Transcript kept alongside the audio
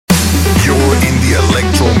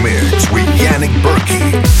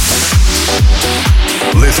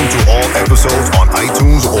episodes on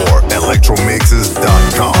iTunes or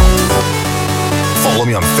electromixes.com. Follow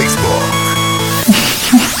me on Facebook.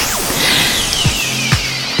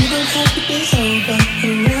 You don't have to be sober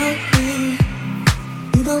around me.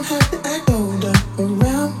 You don't have to act older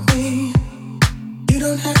around me. You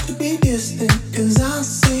don't have to be distant, 'cause I'll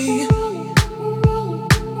see.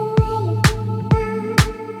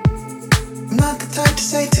 I'm not the type to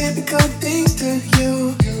say typical things to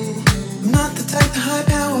you. I'm not the type to hide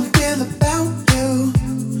how I feel about you.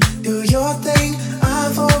 Do your thing,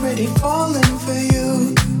 I've already fallen for you.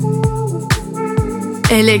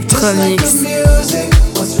 Electromix. Just like the music,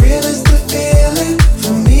 what's real is the feeling.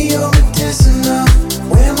 For me, you're medicinal.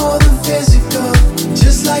 We're more than physical.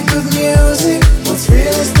 Just like the music, what's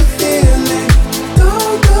real is the feeling.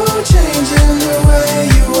 Don't go changing the way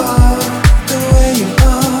you are, the way you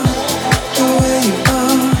are, the way you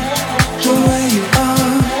are, the way you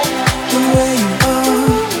are, the way you are,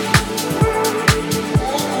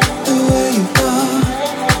 the way you are,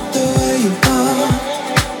 the way you are,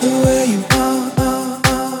 the way you are.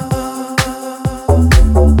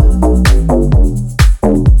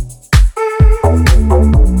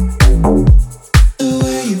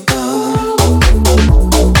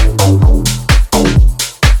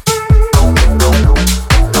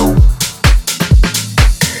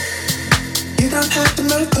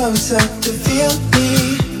 Closer to feel me.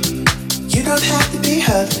 You don't have to be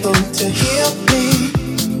hurtful to heal me.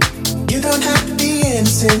 You don't have to be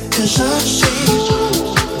innocent, 'cause I'm she.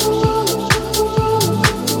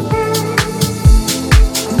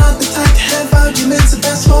 I'm not the type to have arguments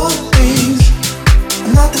about small things.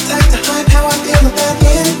 I'm not the type to hide how I feel about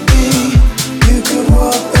anything. You could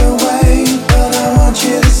walk away, but I want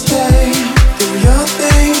you to stay. Do your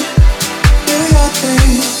thing, do your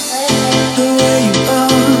thing, the way you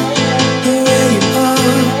are.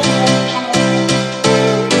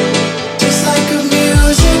 Just like a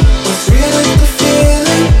music, what's real is the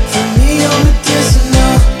feeling. For me, you're medicinal.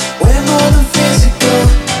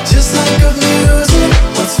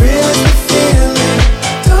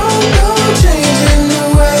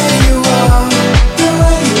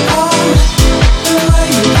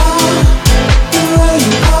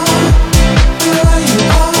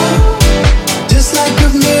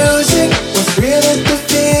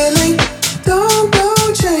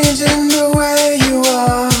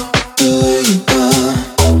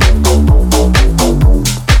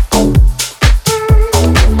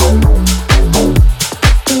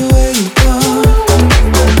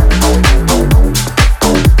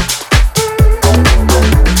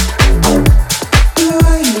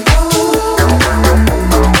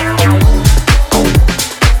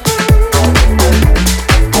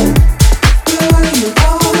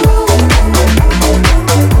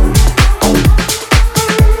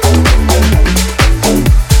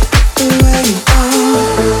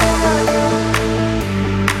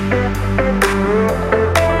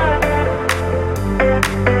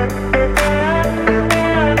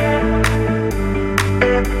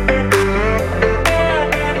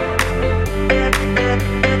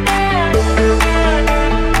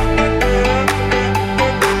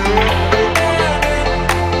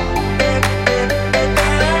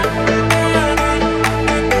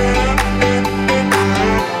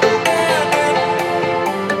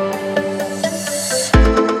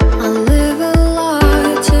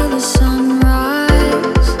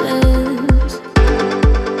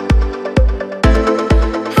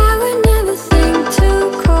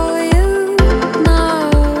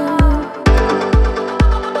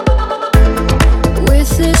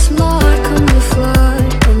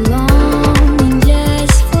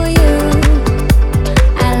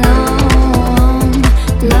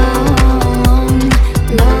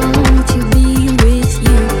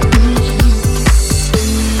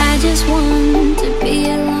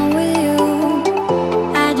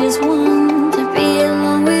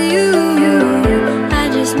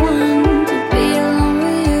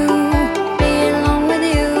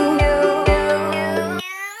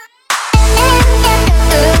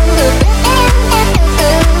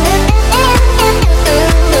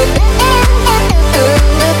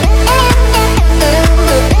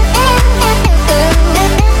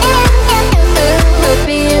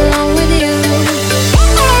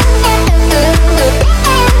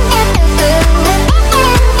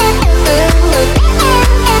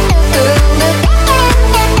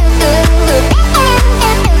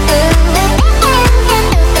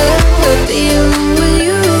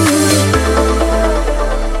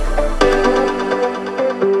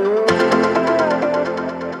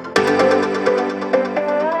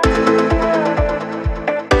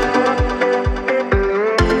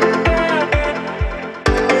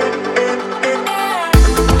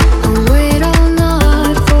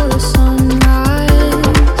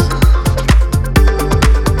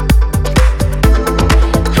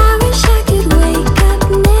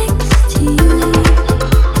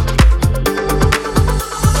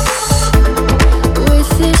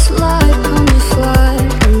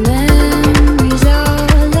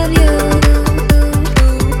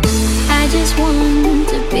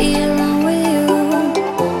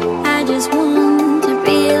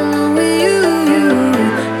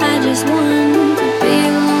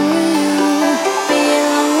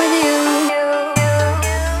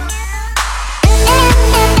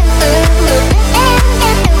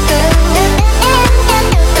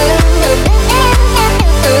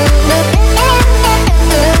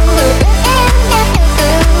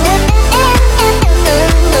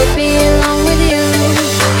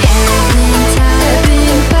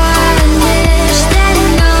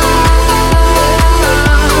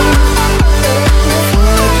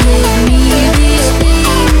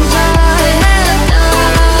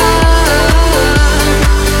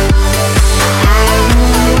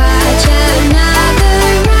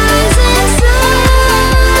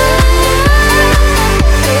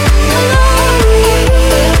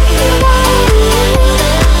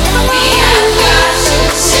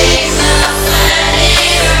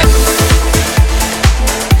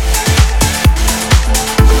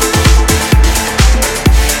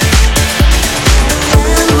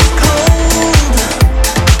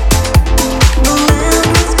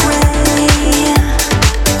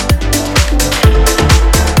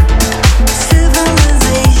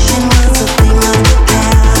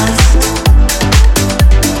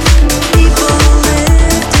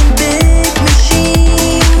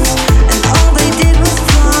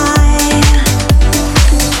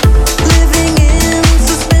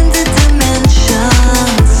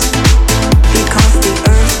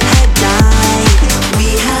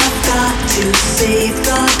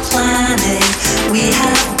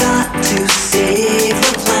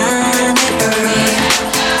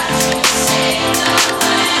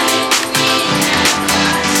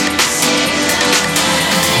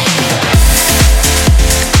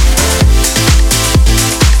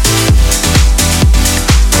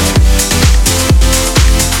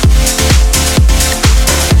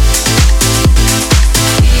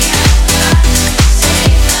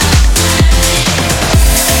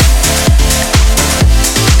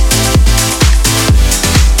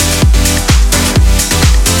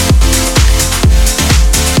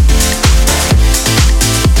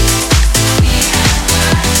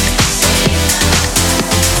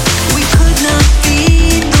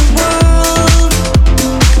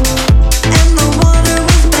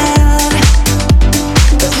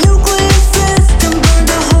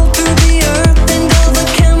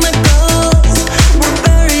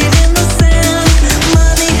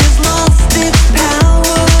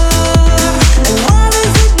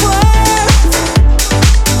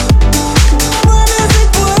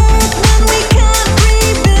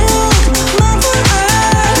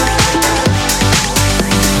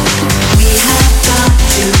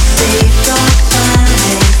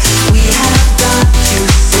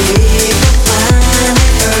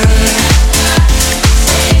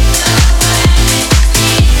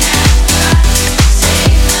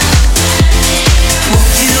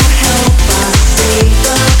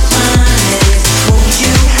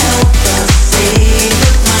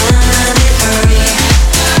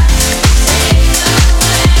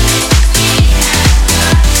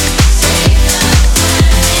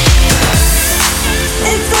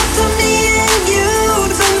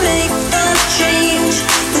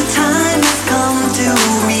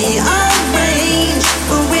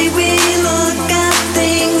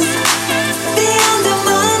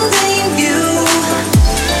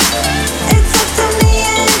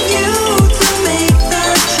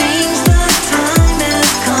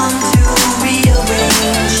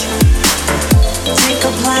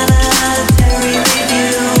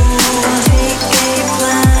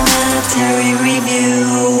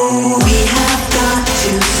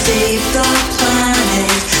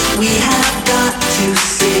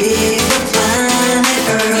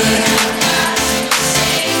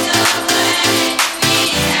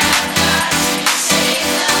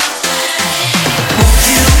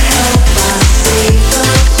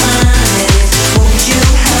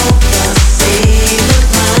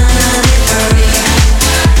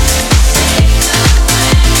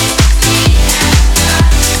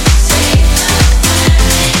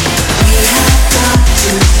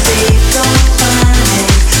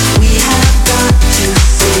 We have got to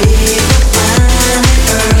save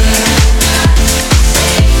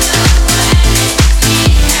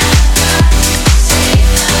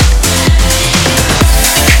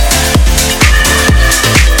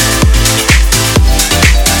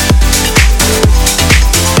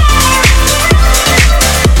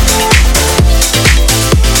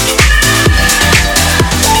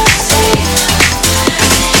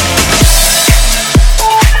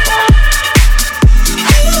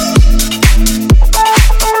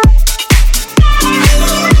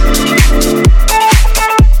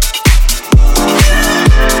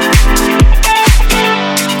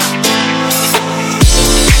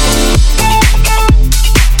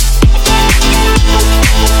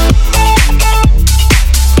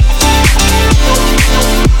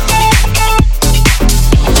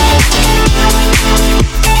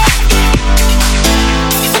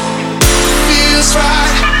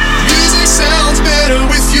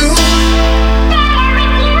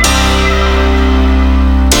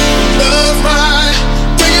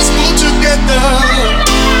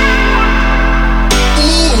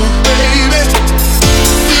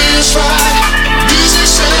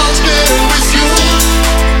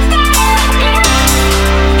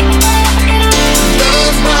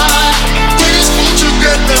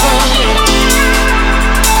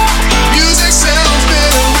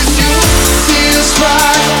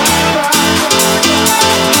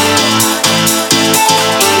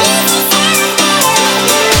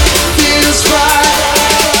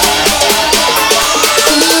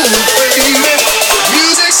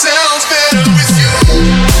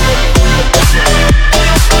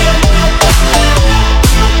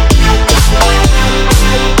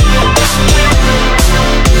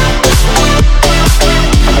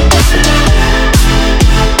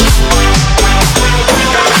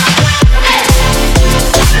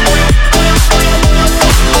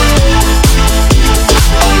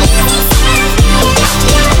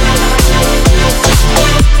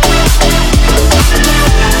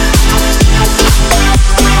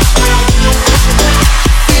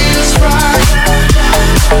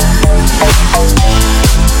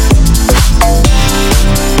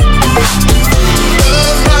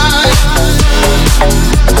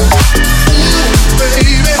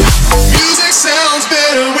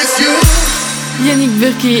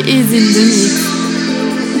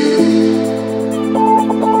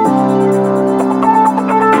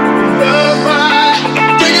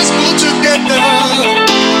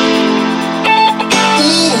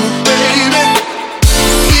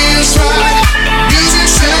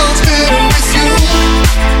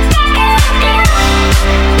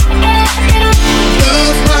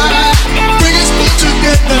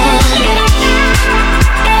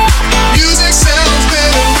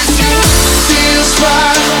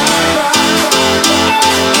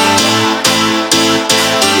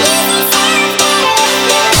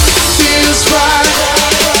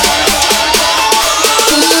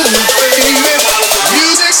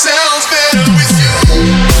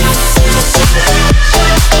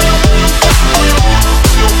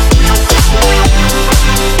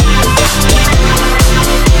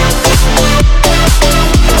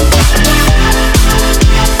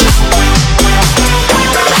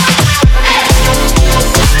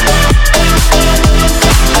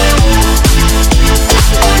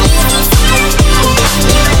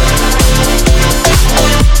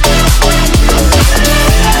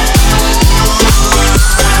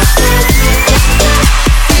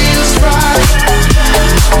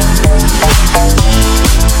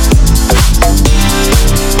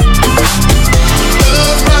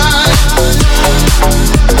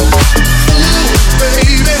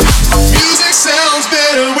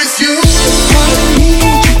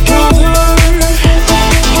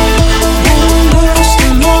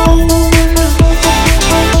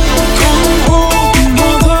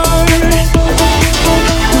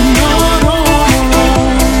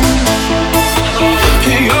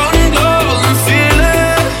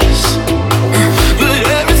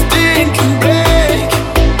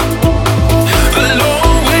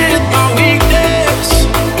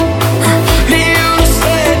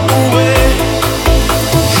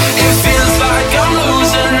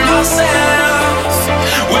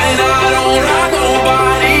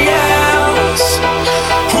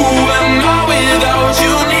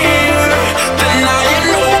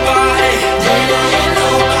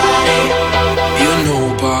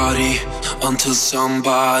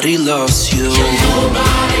somebody loves you. You're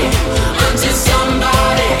nobody until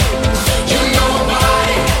somebody. You're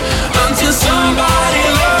nobody until somebody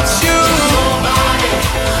loves you. You're nobody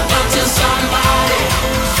until somebody.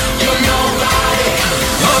 You're nobody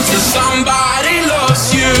until somebody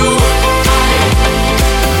loves you.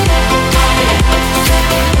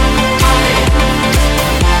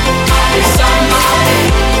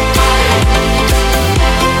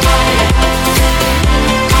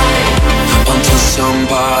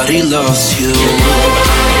 Somebody loves you. You're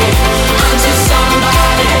nobody until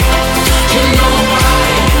somebody. You're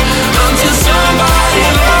nobody until somebody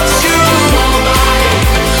loves you. You're nobody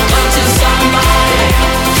until somebody.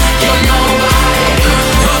 You're nobody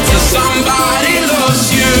until somebody loves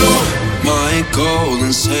you. My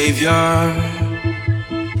golden savior,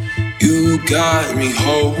 you guide me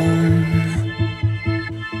home.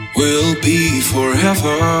 We'll be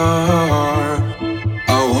forever.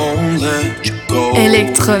 I won't let you go.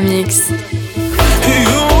 Electromix.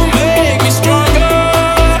 You make me stronger.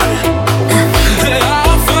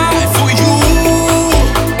 I'll fight for you.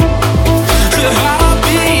 I'll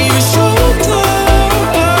be your shoulder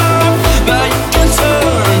that you can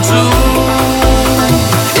turn to.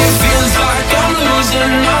 It feels like I'm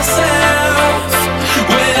losing myself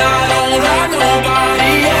when I don't have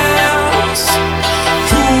nobody else.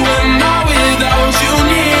 Who am I without you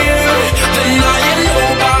near? Then I am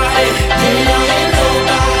nobody.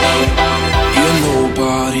 You're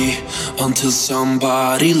nobody until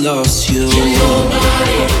somebody loves you. You're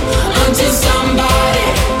nobody until somebody.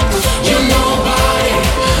 You're nobody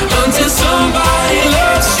until somebody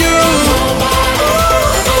loves you. You're nobody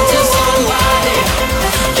until somebody.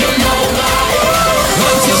 You're nobody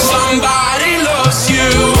until somebody loves you.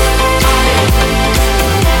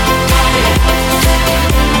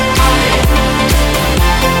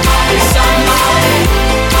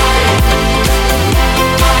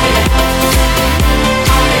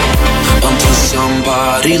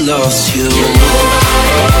 Somebody loves you. You're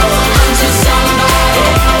nobody until somebody.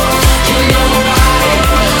 You're nobody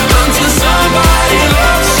until somebody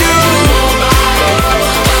loves you. You're nobody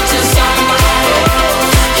until somebody.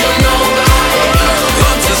 You're nobody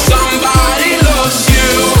until somebody loves you.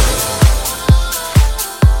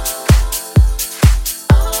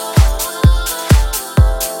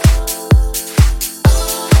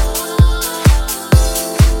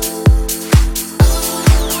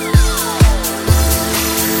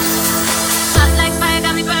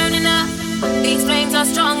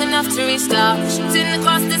 Strong enough to restart. Shooting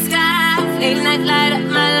across the sky. Late night light up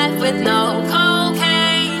my life with no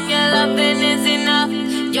cocaine. Your loving is enough.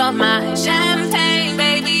 You're my champagne,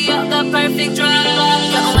 baby. You're the perfect drug.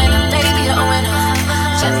 You're a winner, baby. You're a winner.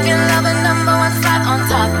 Champion lover, number one spot on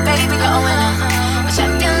top, baby. You're a winner.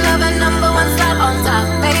 Champion lover, number one spot on top,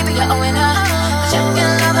 baby. You're a winner. Champion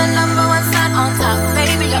lover, number one spot on top,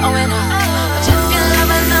 baby. You're a winner. Champion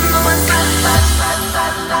lover, number one spot.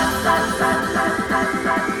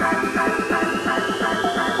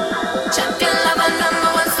 Champion lover, number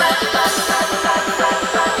one spot.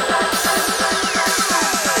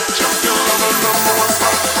 Champion lover, number one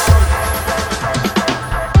spot.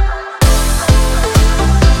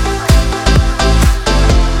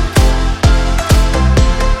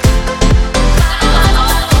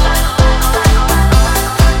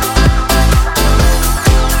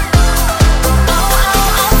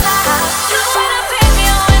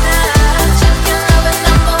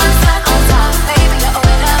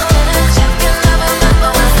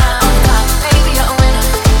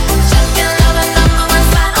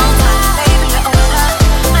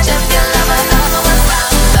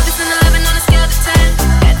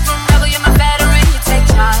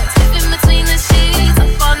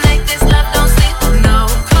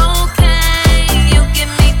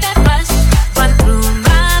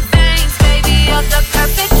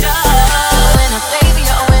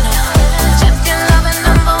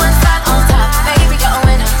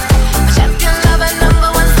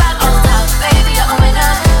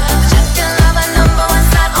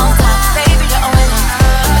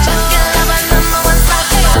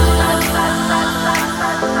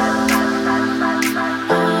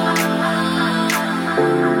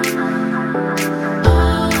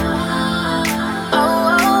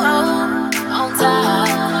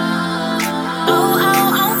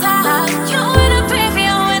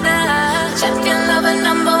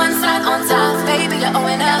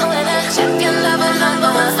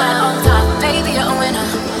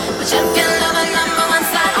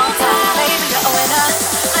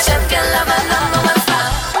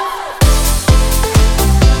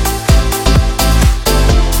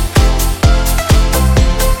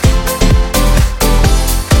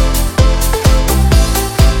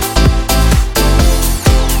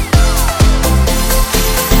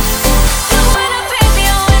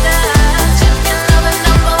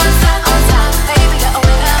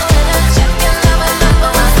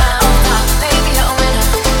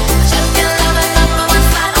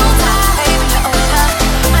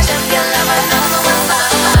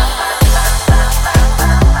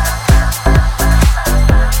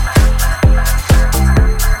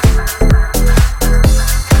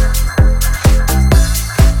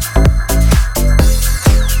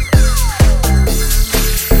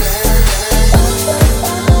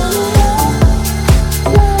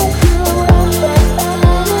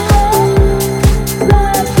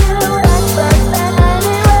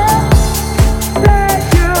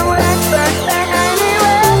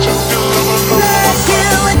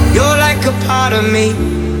 me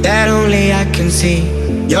that only I can see.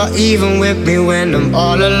 You're even with me when I'm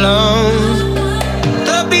all alone.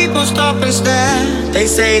 The people stop and stare, they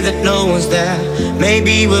say that no one's there.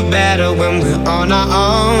 Maybe we're better when we're on our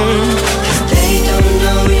own. 'Cause they don't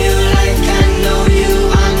know you like I know you.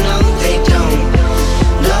 I know they don't,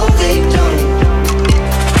 no they don't.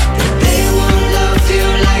 They won't love you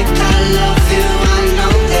like I love you. I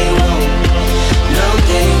know they won't, no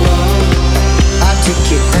they won't. I'll take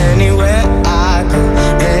you anywhere I go,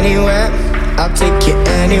 anywhere. I'll take you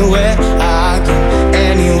anywhere I go,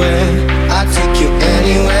 anywhere. I'll take you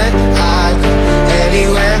anywhere I go,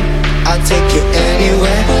 anywhere. I'll take you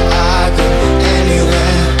anywhere I go,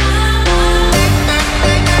 anywhere.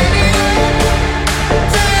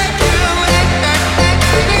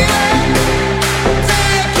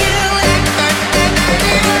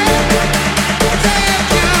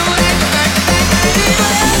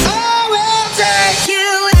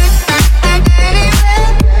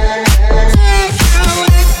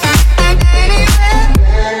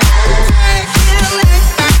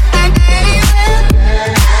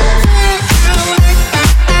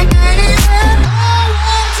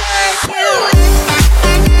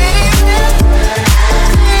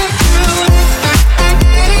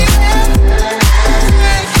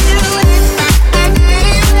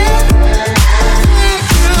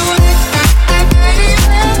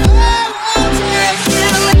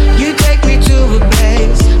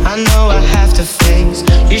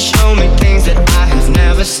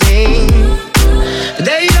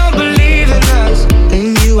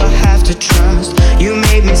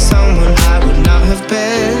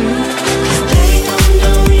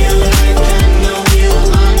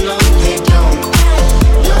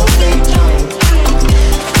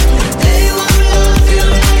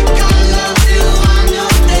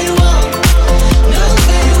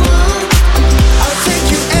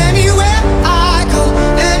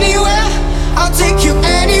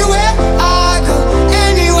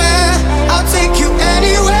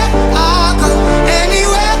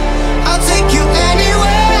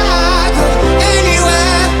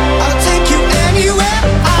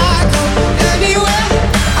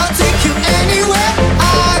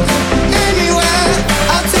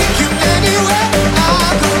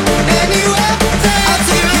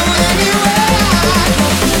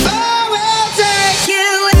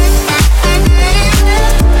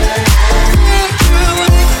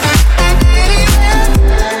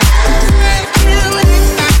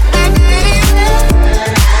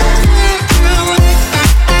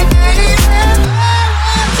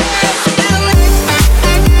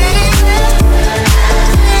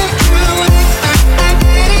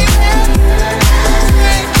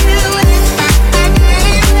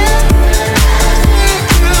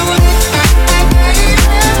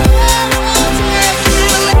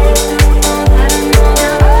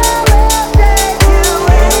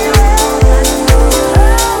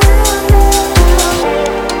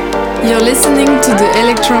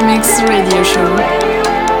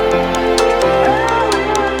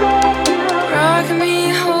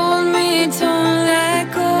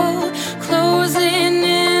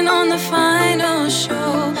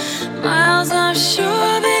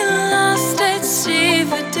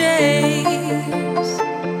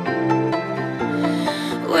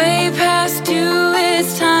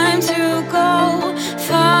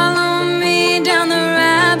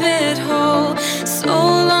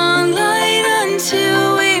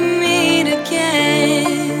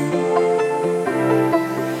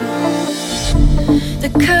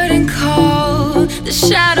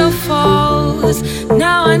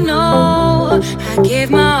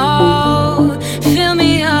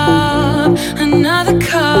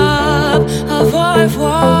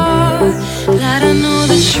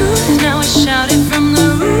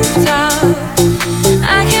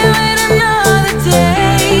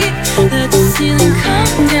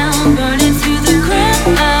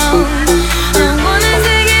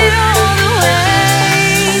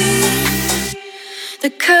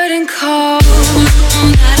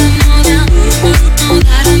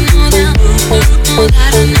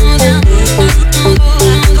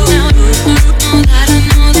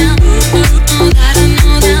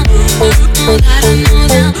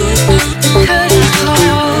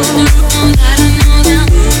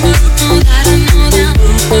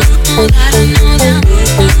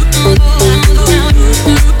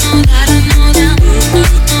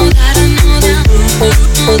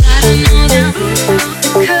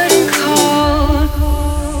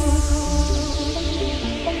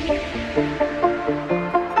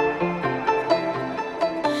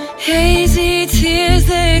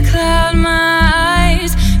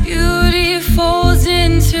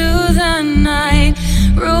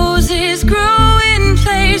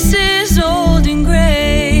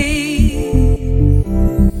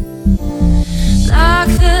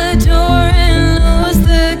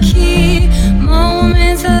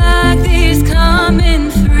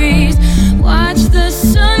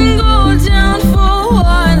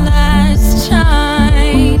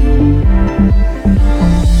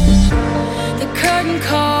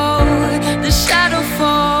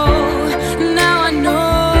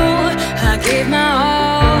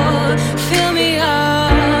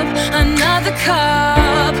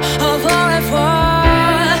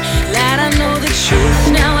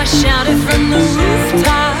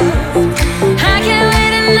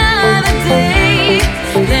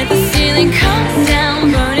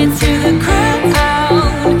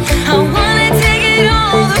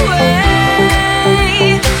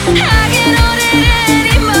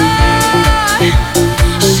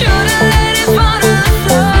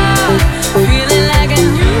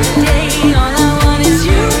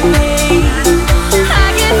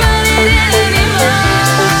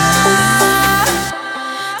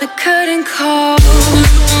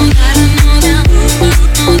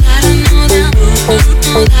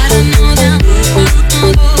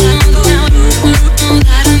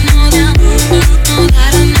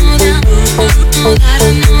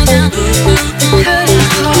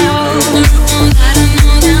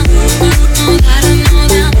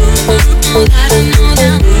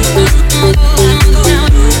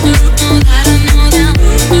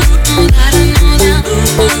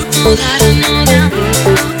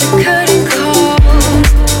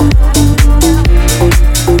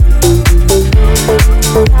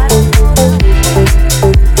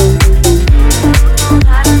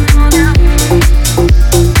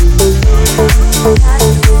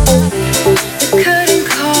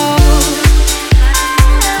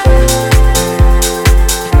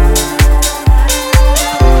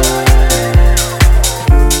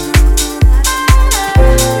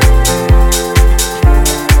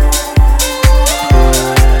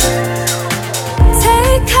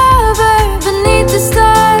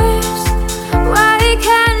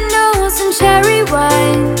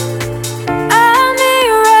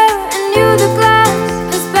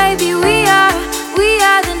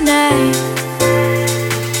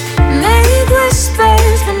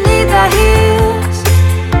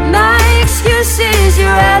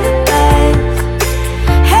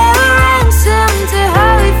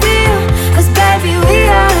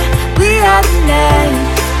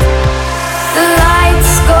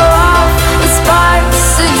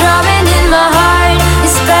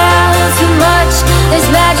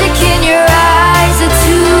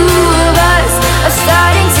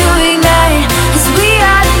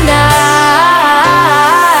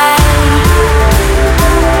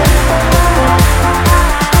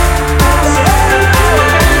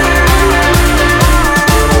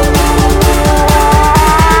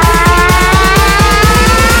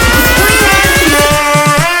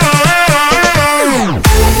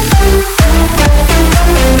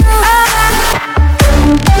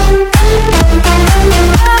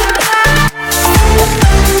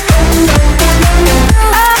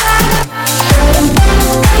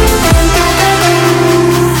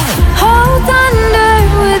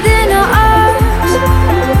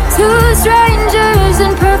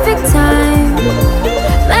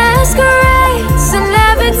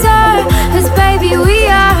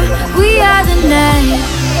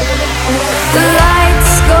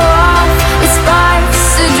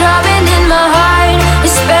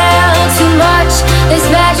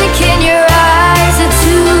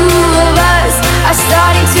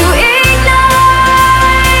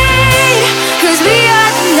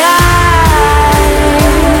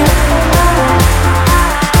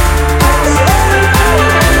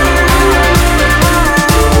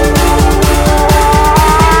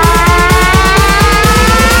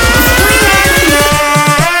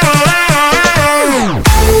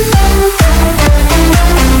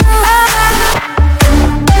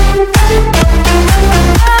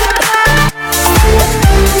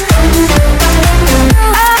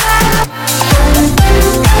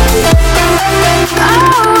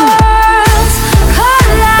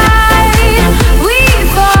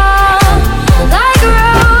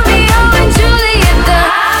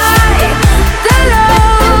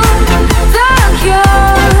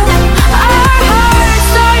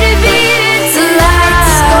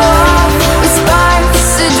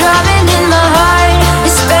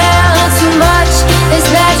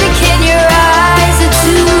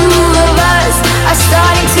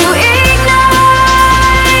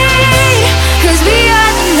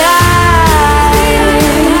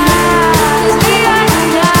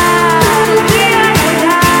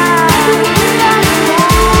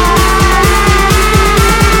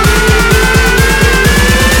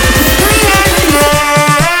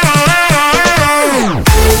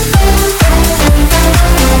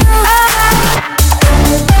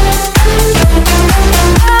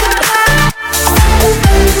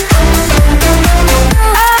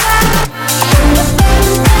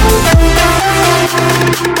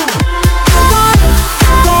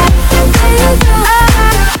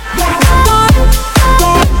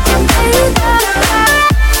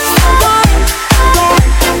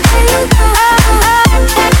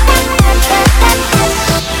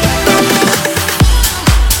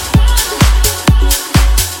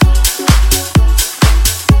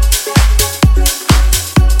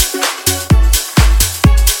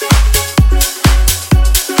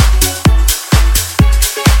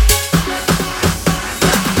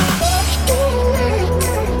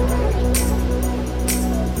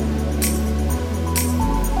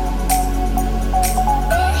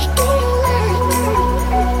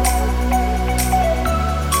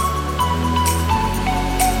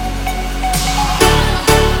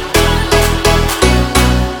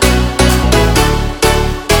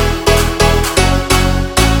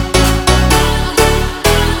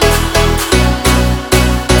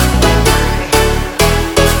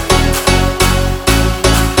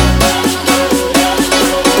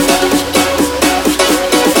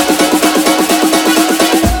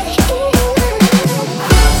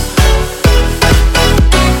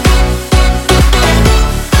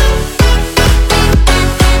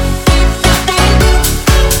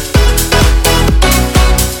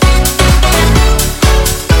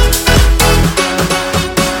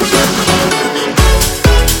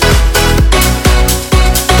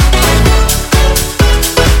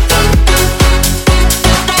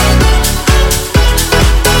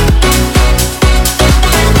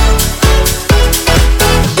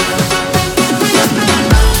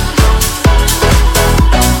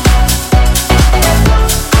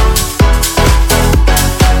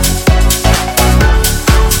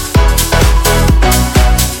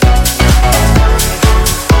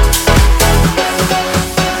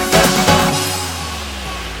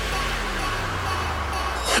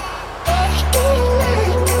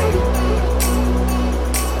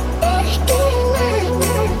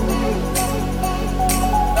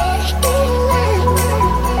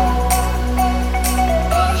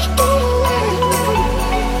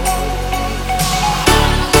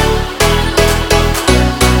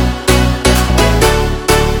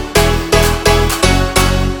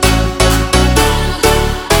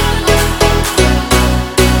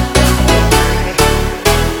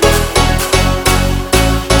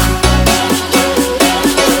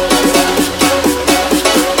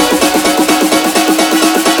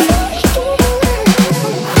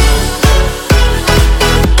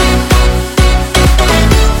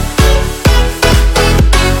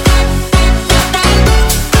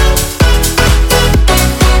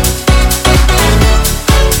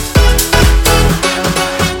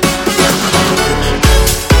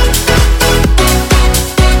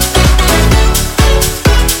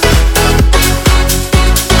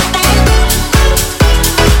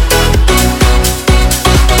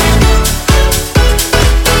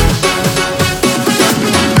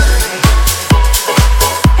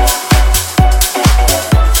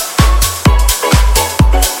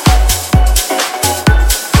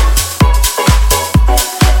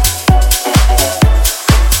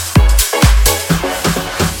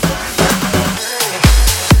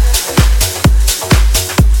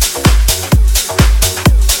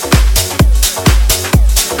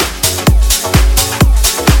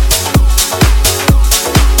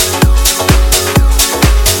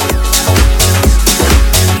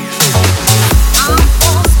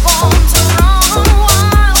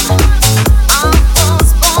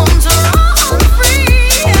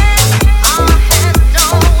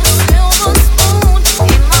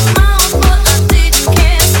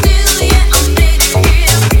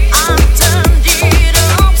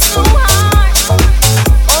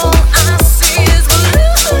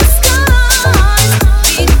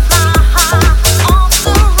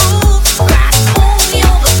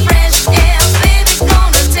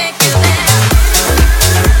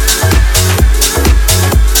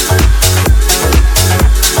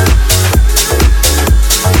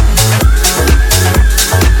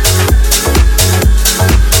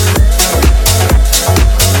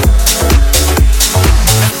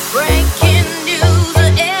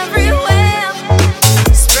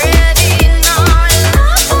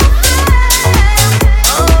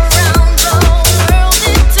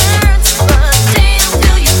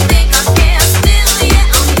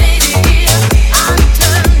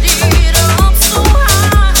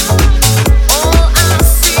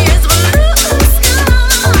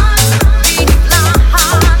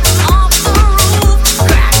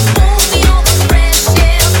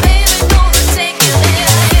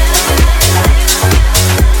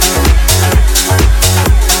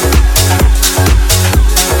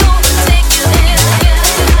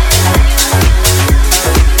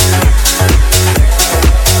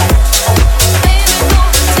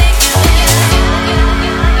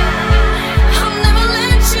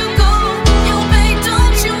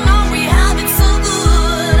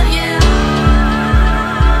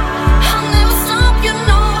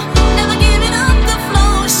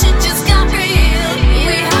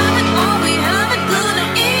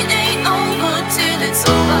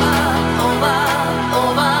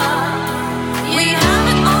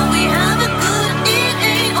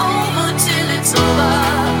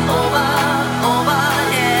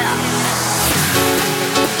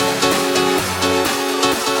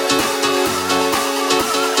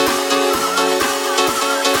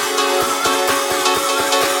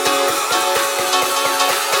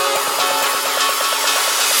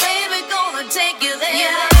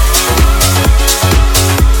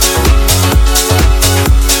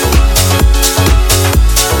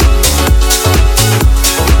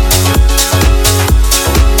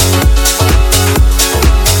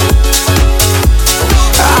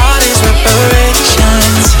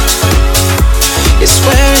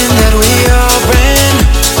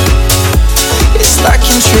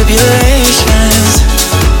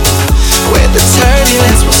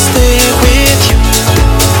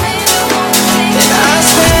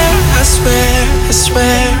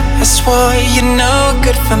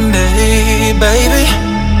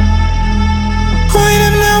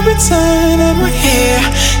 when we're here,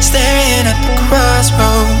 staring at the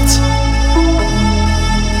crossroads.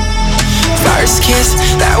 First kiss,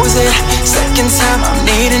 that was it. Second time, I'm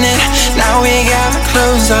needing it. Now we got our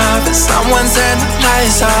clothes off and someone turned the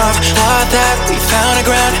lights off. Thought that we found a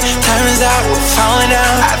ground, turns out we're falling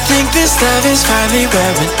down. I think this love is finally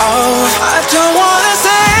wearing off. I don't wanna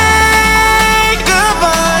say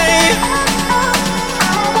goodbye,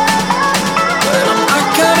 but I'm not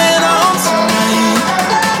coming home tonight.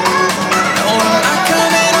 No, I'm not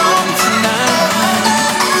coming home tonight.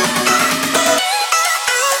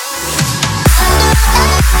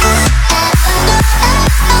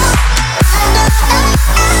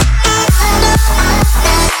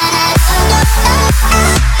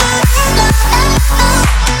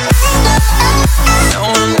 No,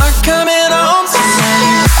 I'm not coming home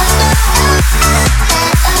tonight.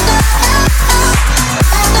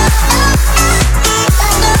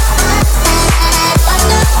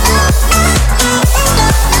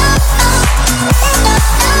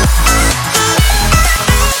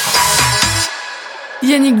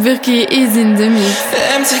 Yannick Burki is in the mix.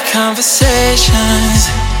 Empty conversations,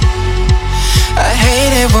 I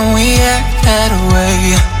hate it when we act that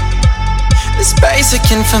way. This basic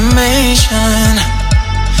information,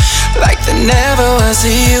 like there never was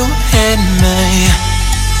a you and me.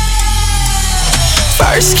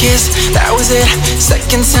 First kiss, that was it.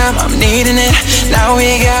 Second time, I'm needing it. Now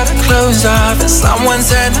we got our clothes off and someone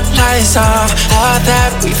turned the lights off. Thought that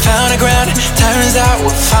we found a ground, turns out we're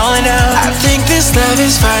falling down. I think this love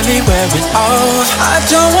is finally wearing off. I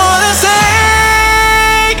don't wanna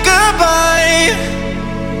say goodbye,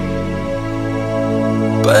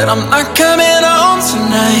 but I'm not coming home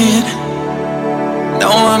tonight. No,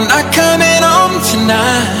 I'm not coming home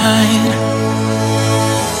tonight.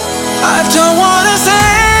 I don't wanna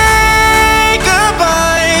say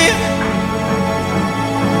goodbye,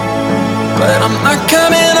 but I'm not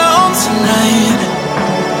coming home tonight.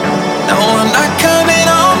 No, I'm not coming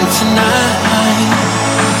home tonight.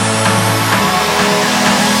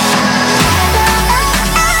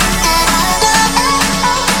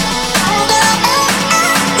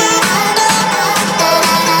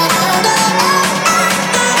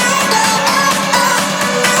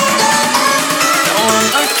 No, I'm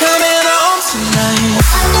not coming home tonight.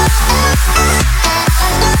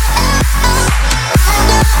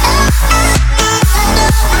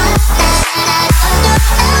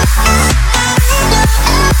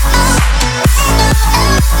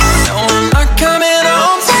 No, I'm not coming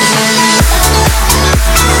home tonight.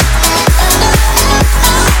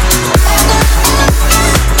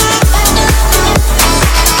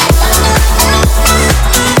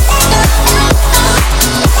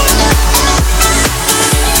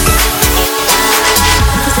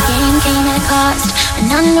 This game came at a cost,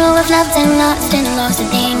 and I know I've loved and lost the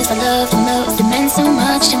things I love the most. It meant so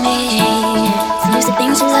much to me. To lose the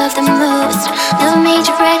things you love the most, never made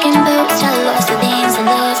you brag and boast. I lost the things I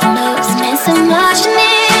love the most. It meant so much to me.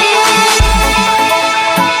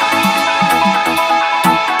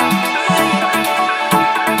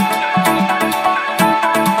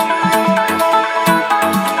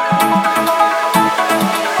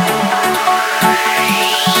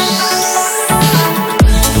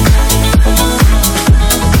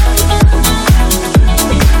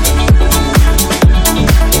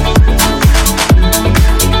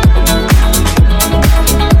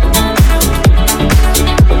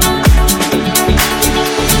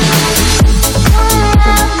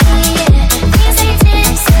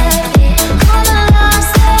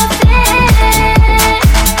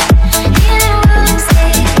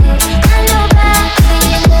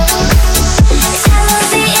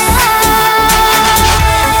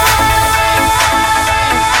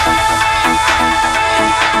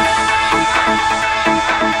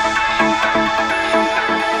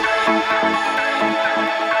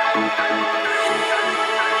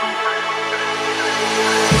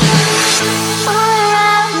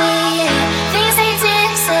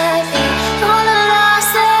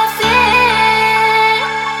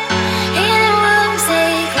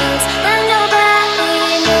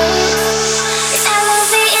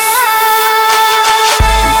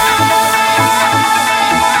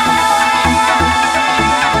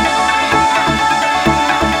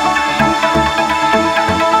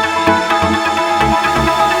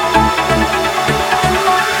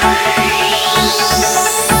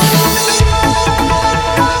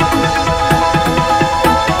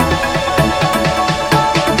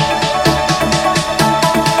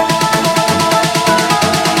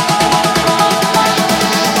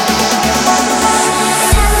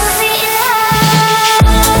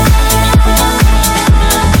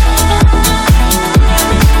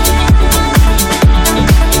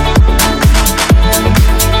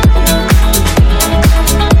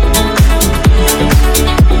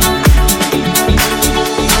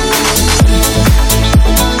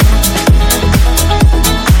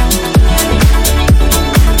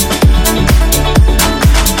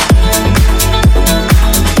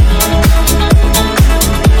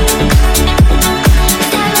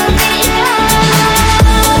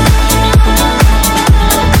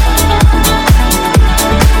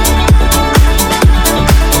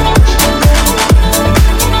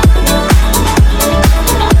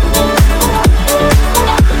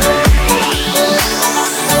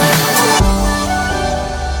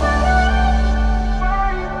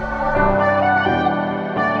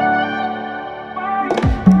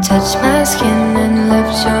 touched my skin and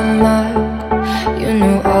left your mark. You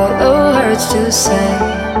knew all the words to say.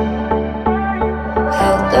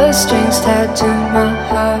 Held the strings tied to my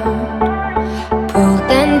heart.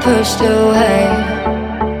 Pulled and pushed away.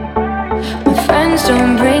 My friends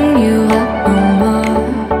don't bring you up no more.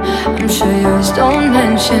 I'm sure yours don't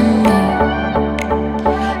mention me.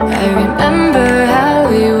 I remember how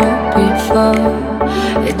we were before.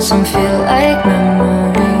 It don't feel like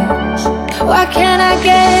memories. Why can't I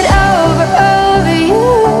get over you?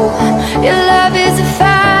 Your love is a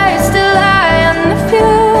fire, still high on the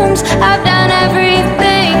fumes. I've done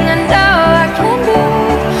everything I know I can do.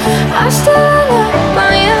 I'm still in love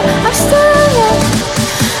on you. I'm still in love.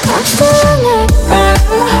 I'm still in love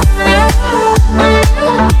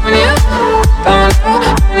on you.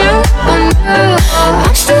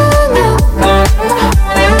 I'm still in love.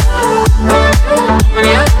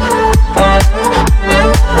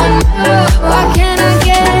 Why can't I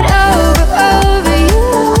get over you?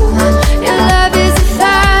 Your love is a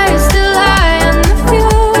fire, still high on the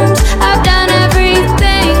fumes. I've done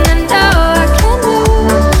everything I know I can do.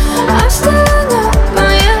 I'm still in love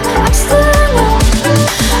on you. I'm still in love.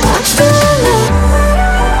 I'm still in love.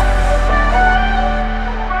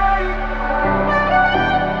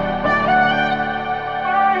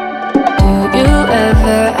 Do you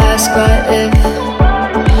ever ask what if?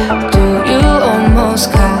 Do you almost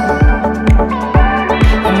call?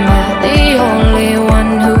 Am I the only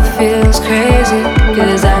one who feels crazy?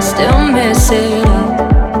 'Cause I still miss it all.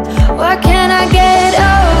 Why can't I get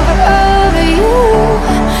over you?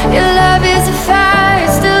 Your love is a fire,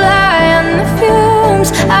 still high on the fumes.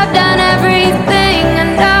 I've done everything I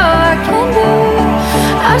know I can do.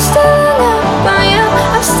 I'm still in love on you.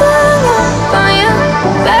 I'm still in love on you.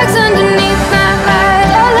 Bags underneath my eyes.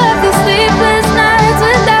 All of these sleepless nights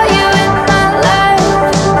without you in my life.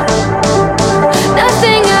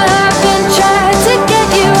 Nothing I haven't tried to get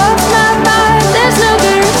you off my mind. There's no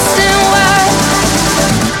good reason why.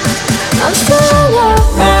 I'm still in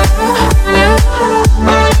love on you.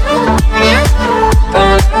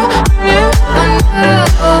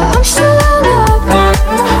 I'm still in love on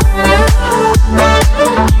you.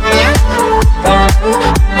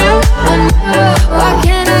 Why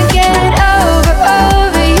can't I get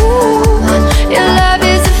over you? Your love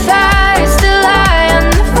is a fire, still high on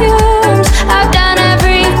the fumes. I've done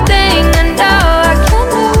everything I know I can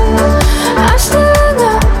do. I'm still in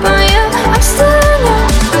love on you. I'm still in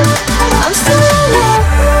love. I'm still in love.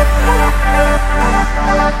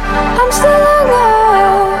 I'm still in love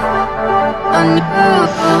on you.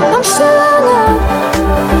 I'm still in love.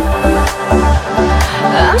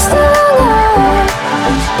 I'm still in love.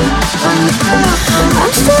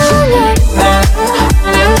 I'm still in love.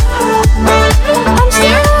 I'm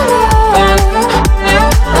still in love.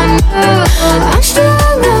 I'm still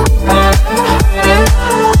in love.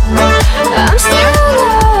 I'm still in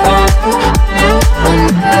love.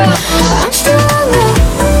 I'm still in love.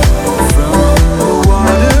 From the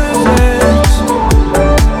water's edge,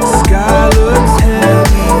 sky looks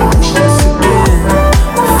heavy once again.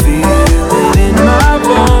 Feel it in my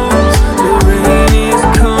bones. The rain is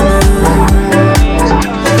coming.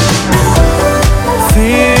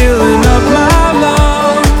 Filling up my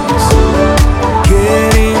lungs,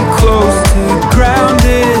 getting close to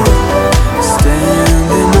grounded.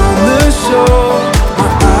 Standing on the shore, my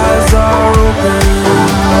eyes are open.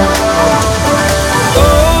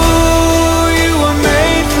 Oh, you were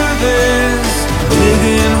made for this.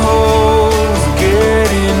 Digging holes,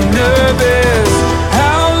 getting nervous.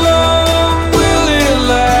 How long will it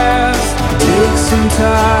last? Take some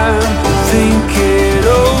time, think it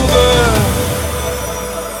over.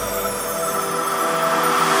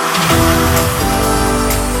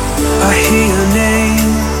 I hear your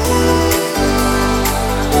name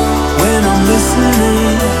when I'm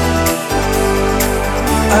listening.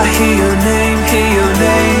 I hear your name, hear your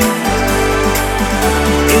name.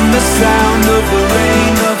 In the sound of the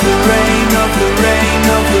rain, of the rain, of the rain,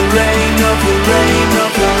 of the rain, of the rain, of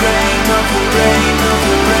the rain, of the rain, of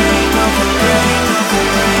the rain, of the rain, of the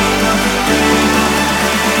rain, of the rain.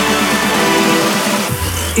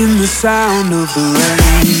 In the sound of the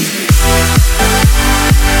rain.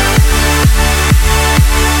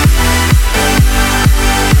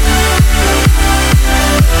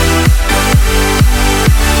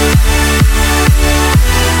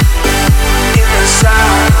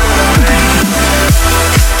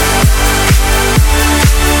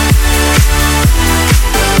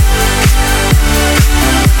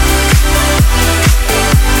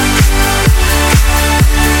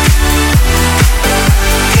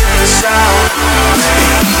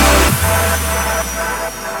 Sound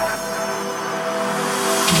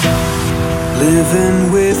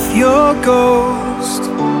living with your ghost.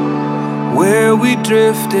 Where we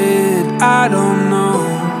drifted, I don't know.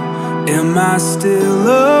 Am I still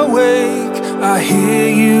awake? I hear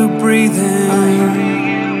you breathing.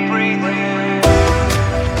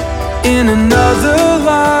 In another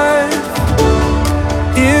life,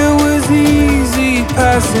 it was easy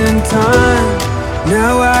passing time.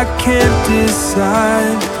 Now I can't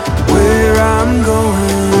decide where I'm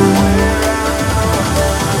going.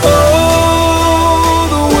 Oh,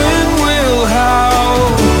 the wind will howl.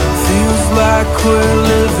 Feels like we're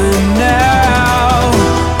living now.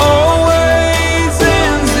 Always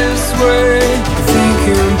ends this way.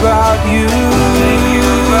 Thinking about you.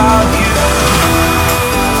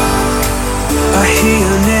 I hear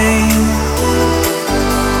your name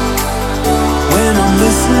when I'm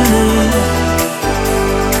listening.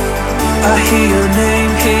 I hear your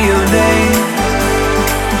name, hear your name.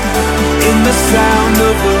 In the sound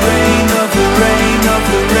of the rain, of the rain, of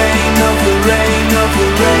the rain, of the rain, of the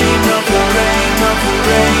rain, of the rain, of the rain, of the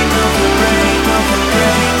rain, of the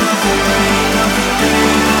rain, of the rain, of the rain.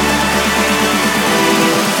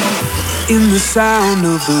 In the sound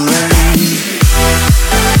of the rain.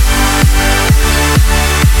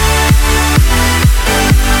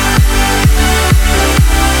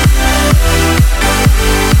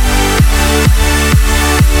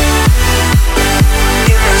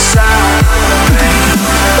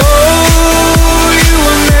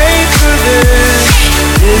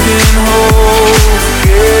 Digging holes,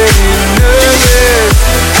 getting nervous.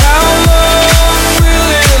 How long will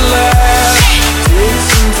it last? Take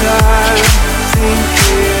some time, think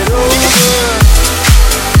it over.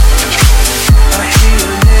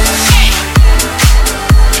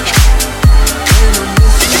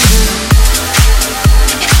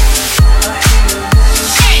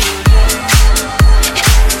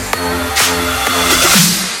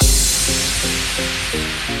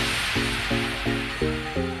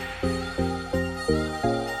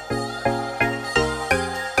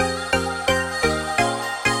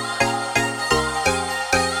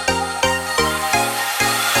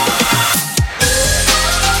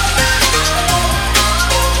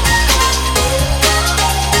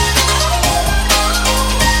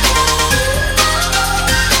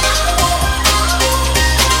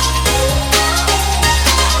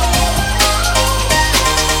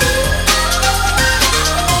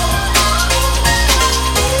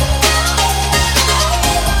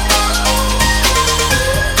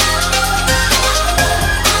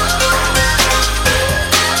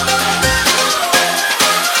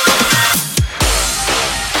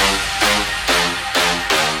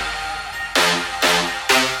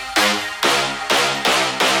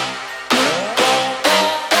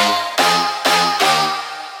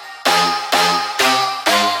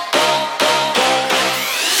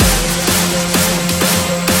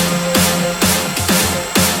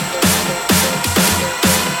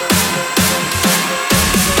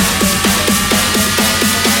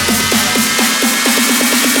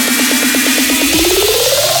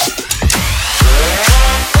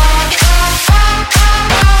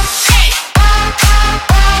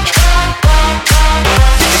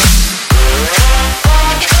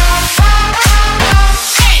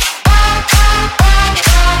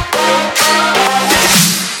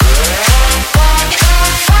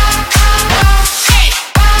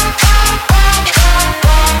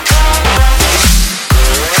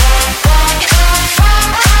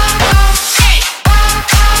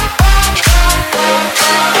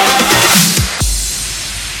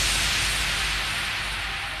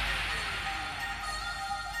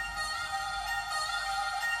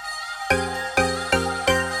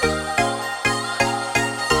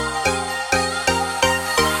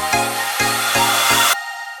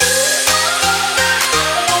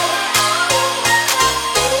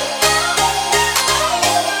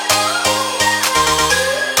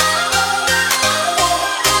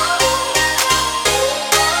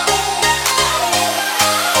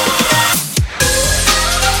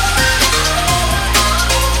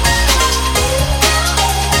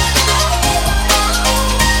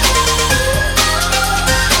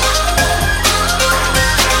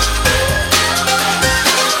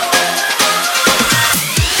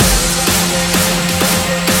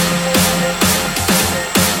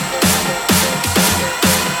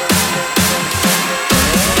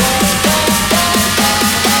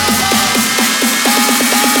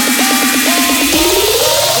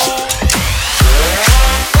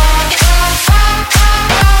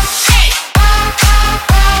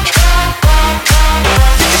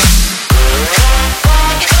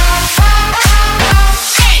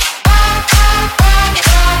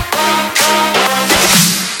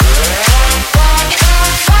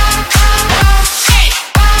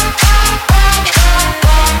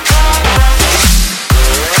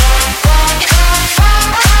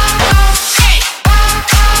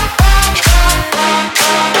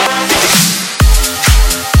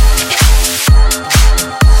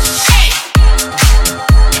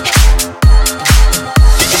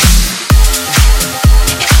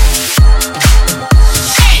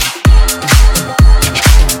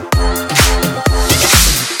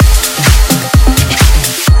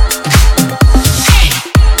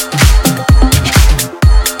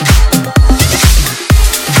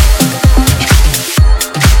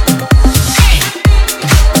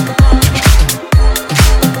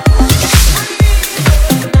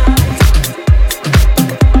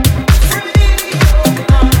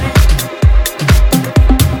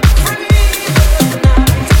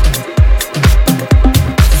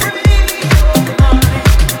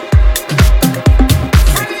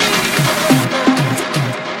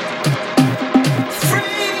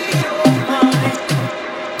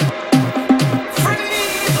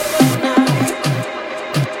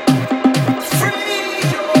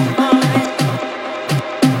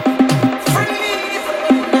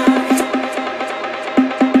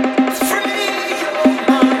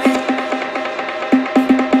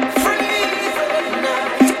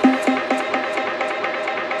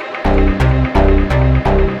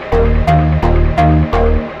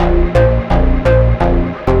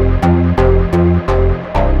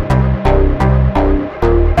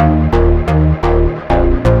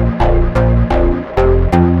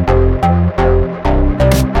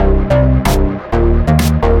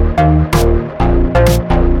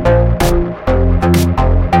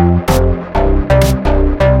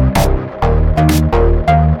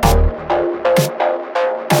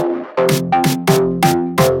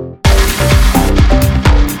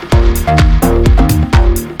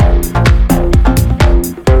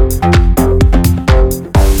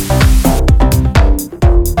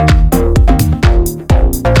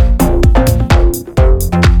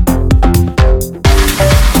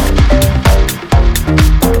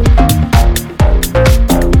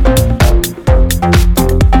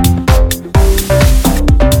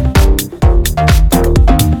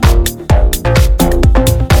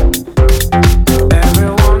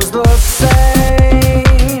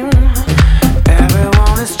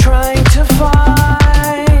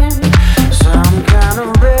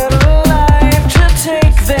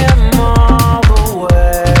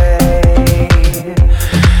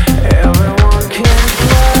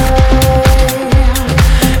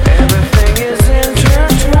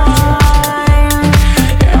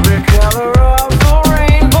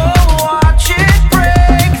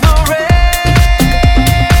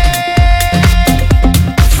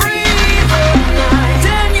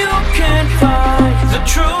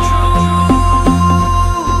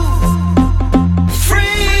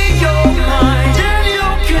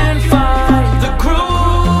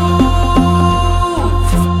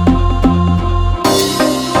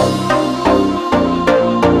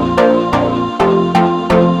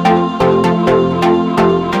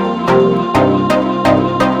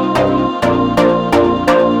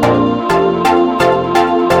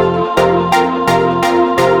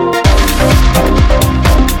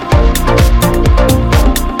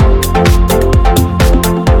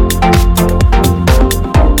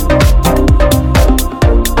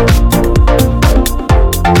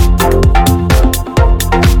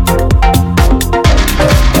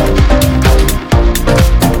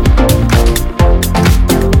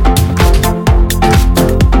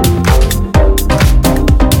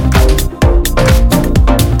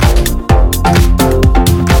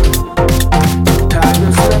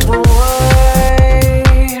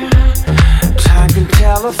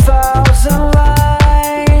 thousand lies.